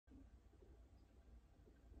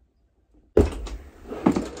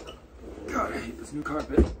this new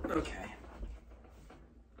carpet. Okay.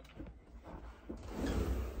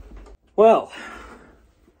 Well,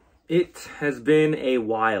 it has been a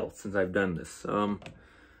while since I've done this.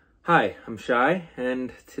 Hi, I'm Shy,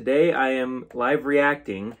 and today I am live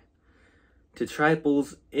reacting to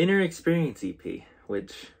Tryple's Inner Experience EP,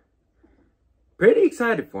 which pretty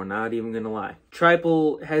excited for, not even gonna lie.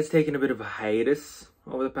 Tryple has taken a bit of a hiatus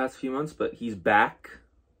over the past few months, but he's back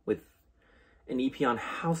with an EP on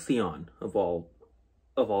Halcyon of all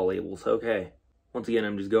labels. Okay. Once again,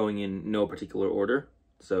 I'm just going in no particular order.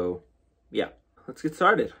 So, yeah. Let's get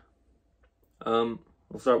started. We'll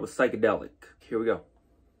start with Psychedelic. Here we go.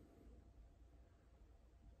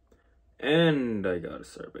 And I got a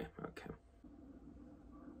survey. Okay.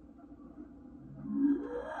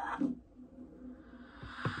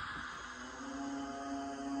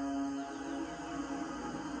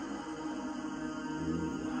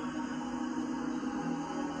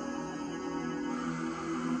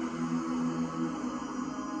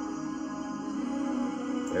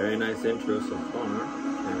 Very nice intro so far.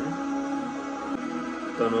 Okay.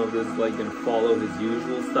 Don't know if this is like gonna follow his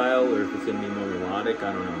usual style or if it's gonna be more melodic.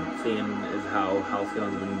 I don't know. Seeing as how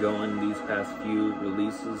Halcyon's been going these past few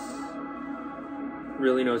releases,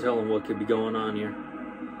 really no telling what could be going on here.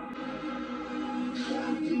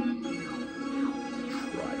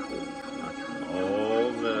 Tryple.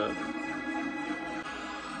 Oh man.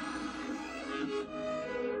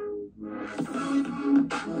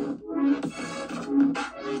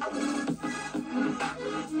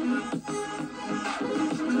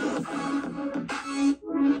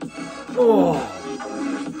 Oh,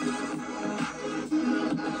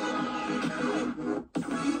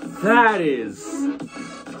 that is,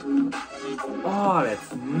 oh,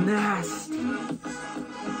 that's nasty.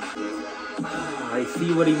 Oh, I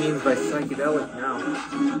see what he means by psychedelic now.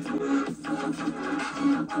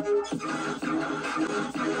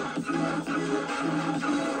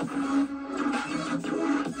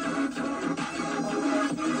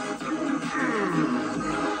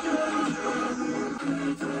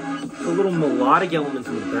 The little melodic elements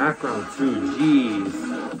in the background too, jeez.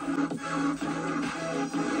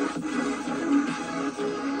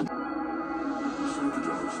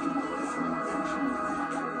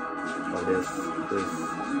 Oh, this.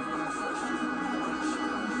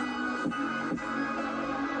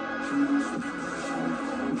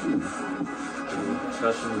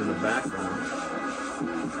 Discussions in the background.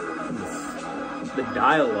 The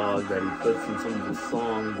dialogue that he puts in some of his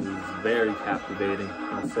songs is very captivating,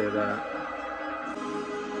 I'll say that.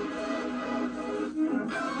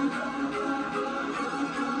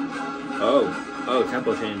 Oh,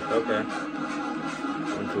 tempo change, okay.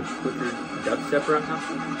 Into a quicker dubstep right now.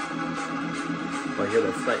 Oh, I hear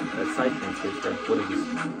that side transfer there. What is this?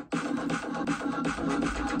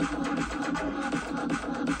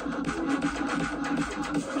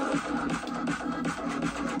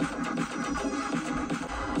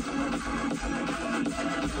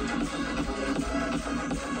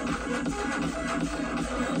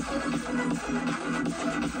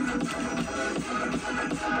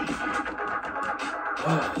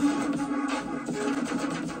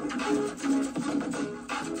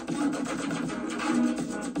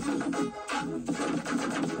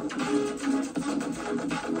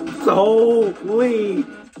 Holy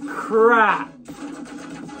crap!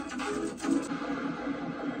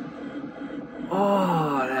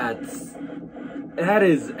 Oh, that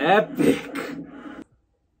is epic.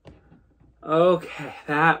 Okay,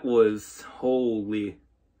 that was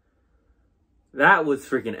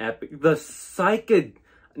freaking epic.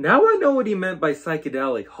 Now I know what he meant by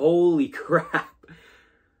psychedelic. Holy crap.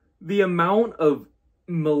 The amount of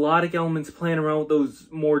melodic elements playing around with those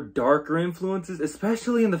more darker influences,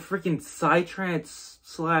 especially in the freaking psytrance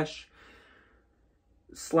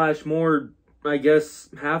slash more, I guess,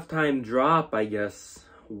 halftime drop, I guess.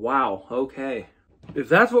 Wow, okay. If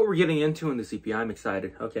that's what we're getting into in this EP, I'm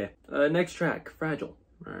excited. Okay, next track, Fragile.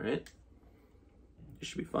 Alright. This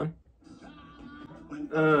should be fun.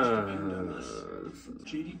 I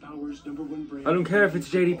don't care if it's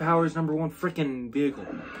JD Power's #1 freaking vehicle.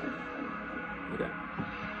 Okay.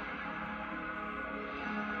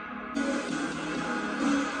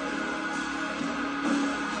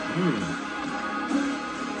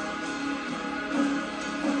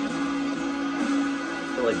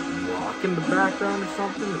 Like rock in the background or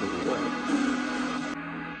something? Or what?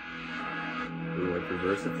 Or like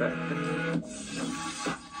reverse effect thing?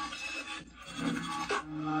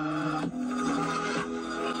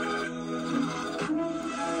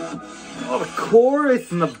 Oh, the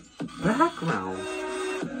chorus in the background.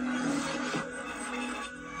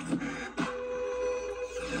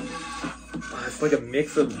 It's like a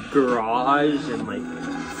mix of garage and like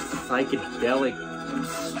psychedelic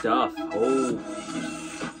stuff. Oh,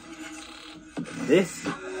 this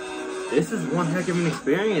is one heck of an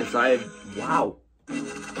experience. Wow.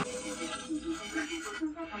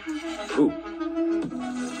 Ooh.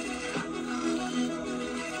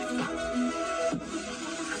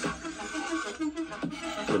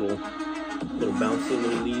 Little bouncy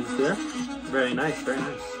little leaves there. Very nice, very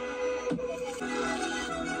nice.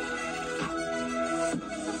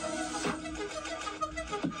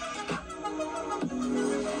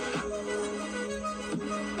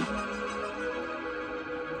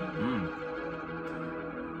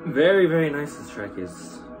 Very, very nice this track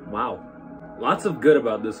is. Wow. Lots of good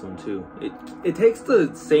about this one too. It takes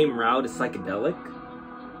the same route as psychedelic,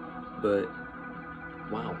 but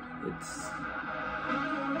wow, it's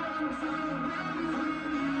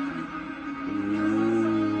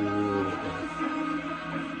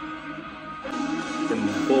the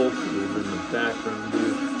vocals in the background,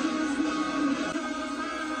 dude.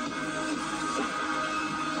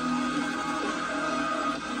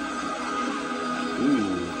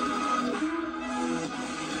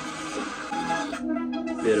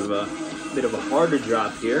 Bit of a harder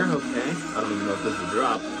drop here. Okay, I don't even know if this is a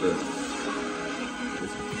drop, but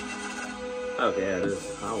okay, yeah, it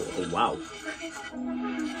is. Oh wow!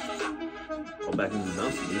 All back into the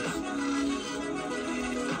bouncy beats.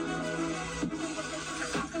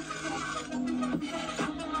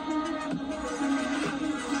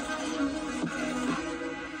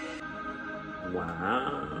 Wow.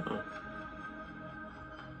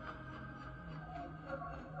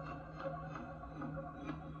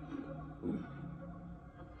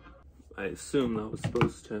 I assume that was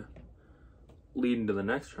supposed to lead into the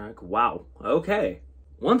next track. Wow. Okay.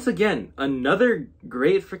 Once again, another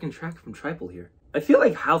great freaking track from Tryple here. I feel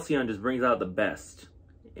like Halcyon just brings out the best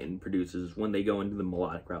in producers when they go into the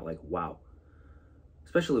melodic route. Like, wow.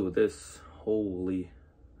 Especially with this. Holy.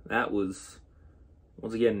 That was,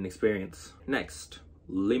 once again, an experience. Next,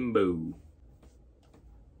 Limbo.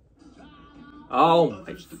 Oh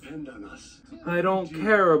my. I don't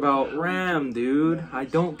care about RAM, dude. I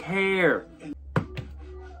don't care.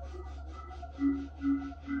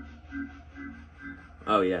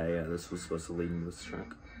 Oh yeah, this was supposed to lead into this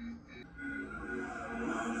track.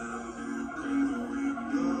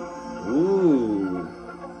 Ooh.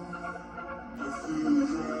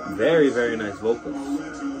 Very, very nice vocals.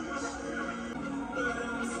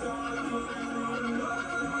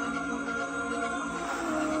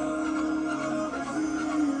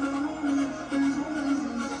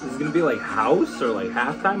 Gonna be like house or like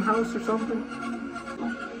halftime house or something.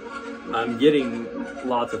 I'm getting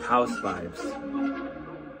lots of house vibes.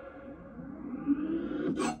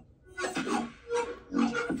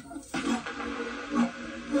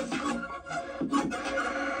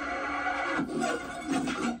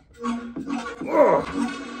 Ugh.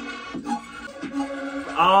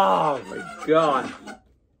 Oh my god.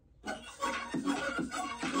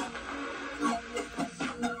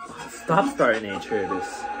 Stop starting to hear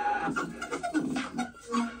this.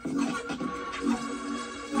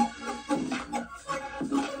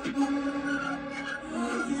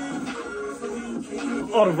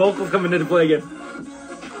 Oh, the vocals coming into play again.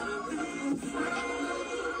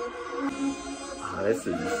 Oh, this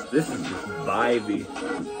is just vibey.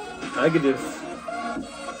 I could just.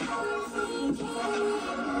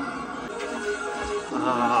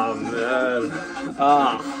 Oh man.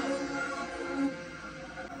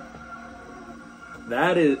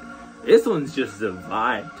 This one's just a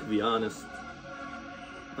vibe, to be honest.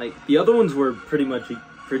 Like the other ones were pretty much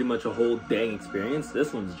a whole dang experience.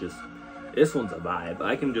 This one's a vibe.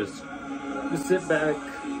 I can just sit back,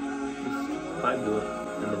 just vibe to it,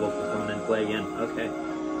 and the vocals coming in and play again. Okay.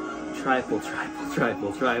 Tryple.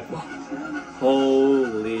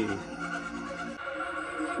 Holy.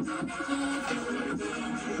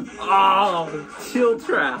 Oh, chill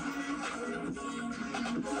trap.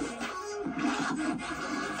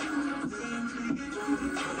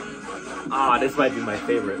 Ah, this might be my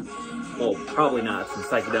favorite. Well, probably not, since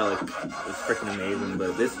psychedelic is freaking amazing,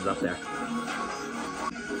 but this is up there.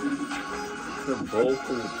 The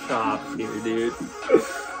vocal chops here, dude.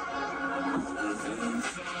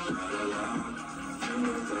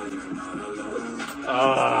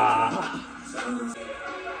 Ah.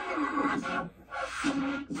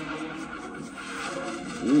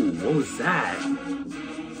 Ooh, what was that?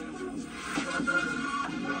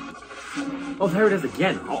 Oh, there it is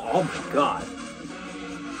again. Oh my god.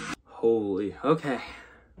 Holy, okay.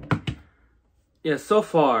 Yeah, so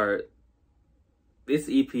far, this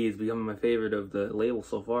EP is becoming my favorite of the label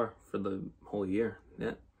so far for the whole year.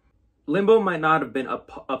 Yeah. Limbo might not have been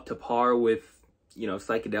up to par with, you know,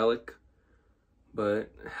 Psychedelic,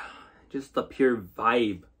 but just the pure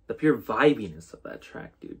vibe, the pure vibiness of that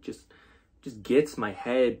track, dude, just gets my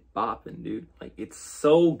head bopping, dude. Like, it's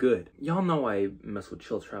so good. Y'all know I mess with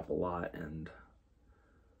chill trap a lot, and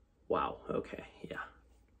wow, okay, yeah.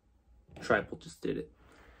 Tryple just did it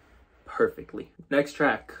perfectly. Next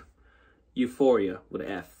track, Euphoria with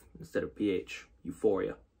an F instead of PH.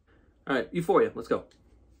 Euphoria. All right, Euphoria, let's go.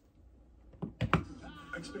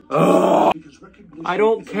 Oh, I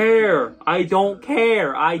don't care. I don't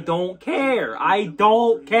care. I don't care. I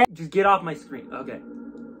don't care. Just get off my screen. Okay.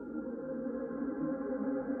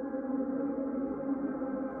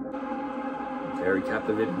 Very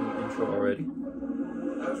captivating intro already.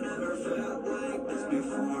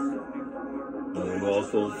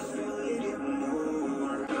 Vocals.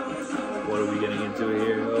 What are we getting into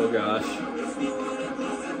here? Oh gosh.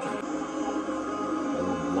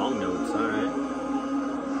 Oh, long notes, alright.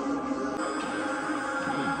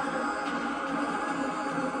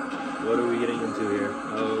 What are we getting into here?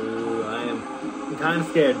 Oh, I'm kind of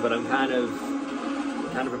scared, but I'm kind of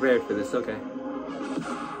prepared for this. Okay.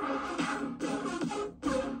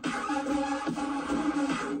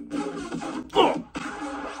 Oh!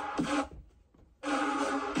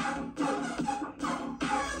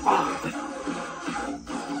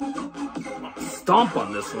 Stomp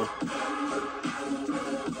on this one.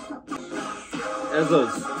 There's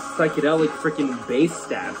those psychedelic freaking bass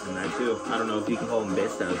stabs in that too. I don't know if you can call them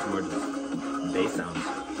bass stabs, more just bass sounds.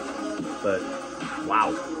 But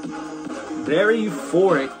wow, very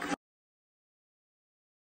euphoric.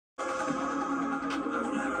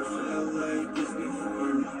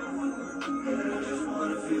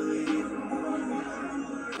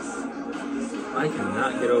 I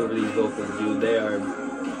cannot get over these vocals, dude. They are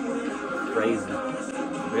crazy.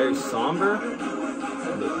 Very somber,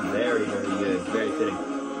 but very, very good. Very fitting.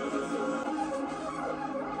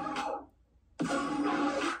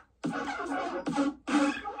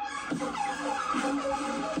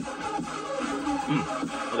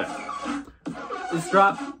 Okay. This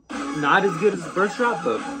drop, not as good as the first drop,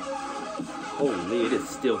 but holy, it is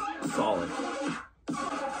still solid.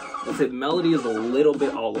 Let's say the melody is a little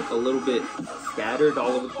bit scattered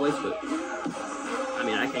all over the place, but I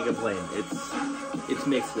mean, I can't complain. It's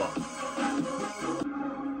mixed well.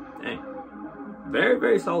 Dang. Very,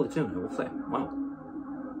 very solid tune, I will say. Wow.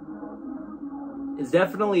 It's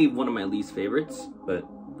definitely one of my least favorites, but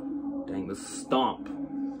dang, the stomp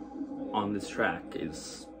on this track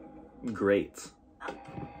is great.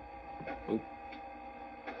 Oh.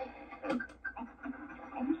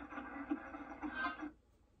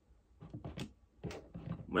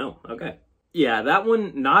 Well, okay. Yeah, that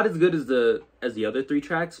one not as good as the other three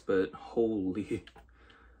tracks, but holy,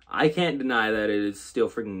 I can't deny that it is still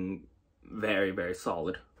freaking very, very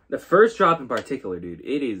solid. The first drop in particular, dude,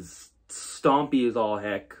 it is stompy as all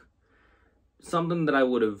heck. Something that I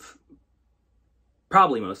would have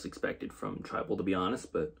probably most expected from Tryple, to be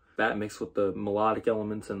honest, but that mixed with the melodic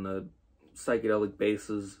elements and the psychedelic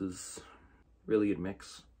basses is really good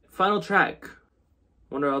mix. Final track.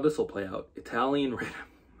 Wonder how this will play out. Italian Rhythm.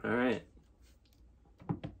 All right.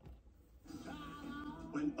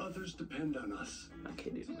 When others depend on us. Okay,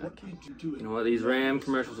 dude. Okay. You know what? These Ram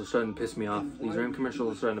commercials are starting to piss me off. These Ram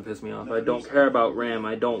commercials are starting to piss me off. I don't care about Ram.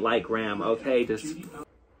 I don't like Ram. Okay, just.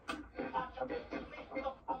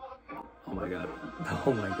 Oh my god.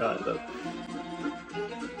 Oh my god.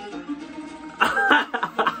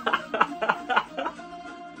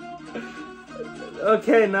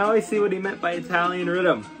 Okay, now I see what he meant by Italian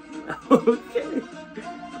Rhythm. Okay.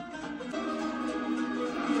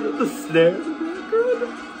 The snares in the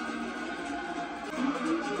background.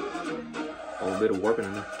 A little bit of warping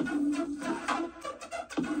in there.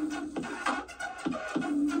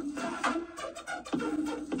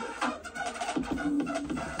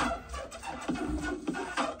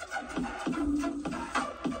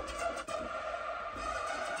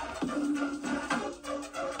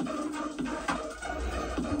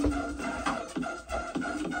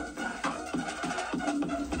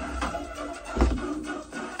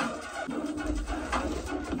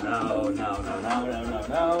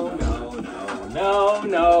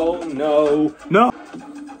 No.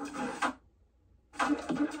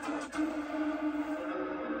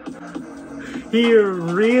 He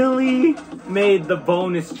really made the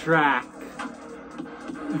bonus track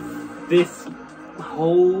this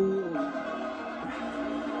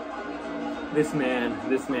man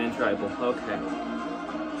Tryple. Okay.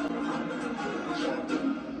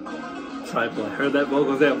 Tryple, I heard that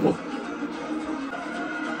vocal sample.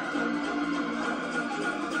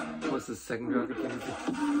 this is the second track.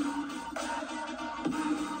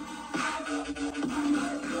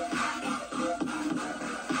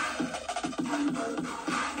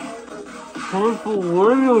 Tryple, what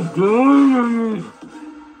are you doing to me?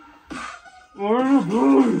 What are you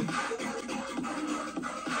doing?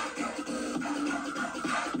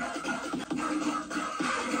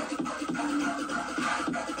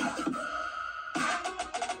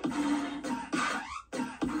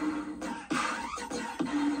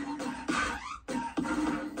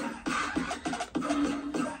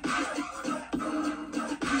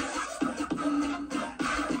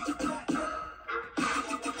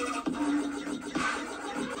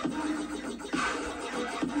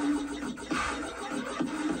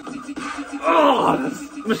 Oh, this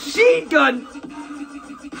machine gun!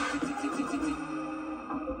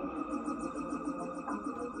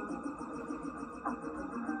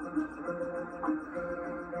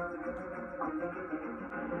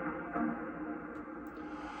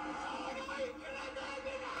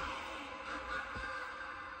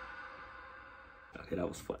 Okay, that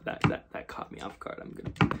was fun. That caught me off guard. I'm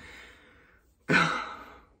good.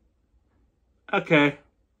 Okay.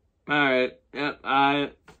 Alright. Yep,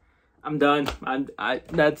 I'm done.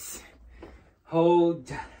 That's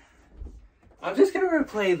hold. I'm just gonna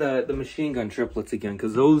replay the machine gun triplets again,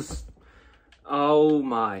 because those, oh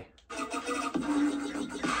my.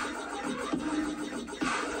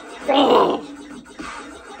 Oh!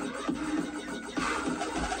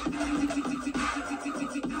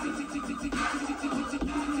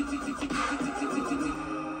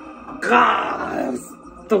 God,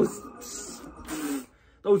 those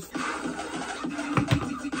oh!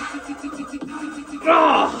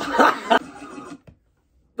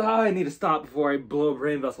 Oh, I need to stop before I blow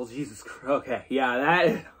brain vessels. Jesus Christ. Okay, yeah,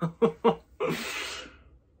 that.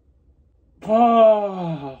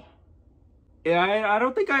 Oh. Yeah, I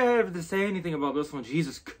don't think I have to say anything about this one.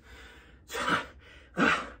 Jesus.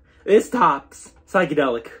 This tops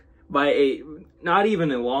psychedelic by a, not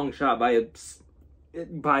even a long shot, by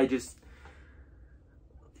just.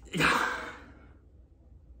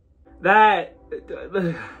 That.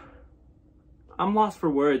 I'm lost for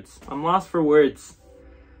words. I'm lost for words.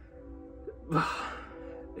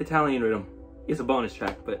 Italian Rhythm. It's a bonus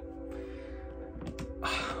track, but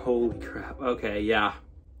holy crap. Okay, yeah.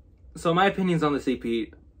 So my opinions on this EP.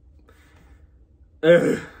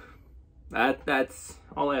 That's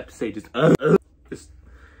all I have to say. Just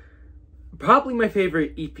probably my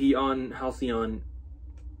favorite EP on Halcyon.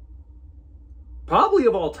 Probably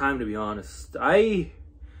of all time, to be honest.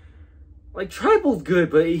 Like, Tryple's good,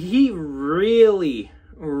 but he really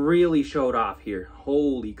showed off here.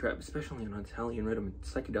 Holy crap, especially on Italian Rhythm and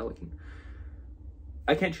psychedelic.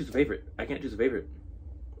 I can't choose a favorite. I can't choose a favorite.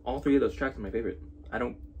 All three of those tracks are my favorite. I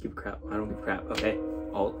don't give a crap. I don't give a crap. Okay,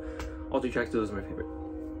 all three tracks of those are my favorite.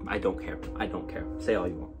 I don't care. I don't care. Say all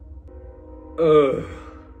you want.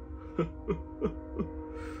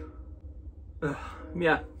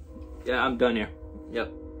 Yeah, I'm done here.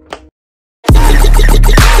 Yep.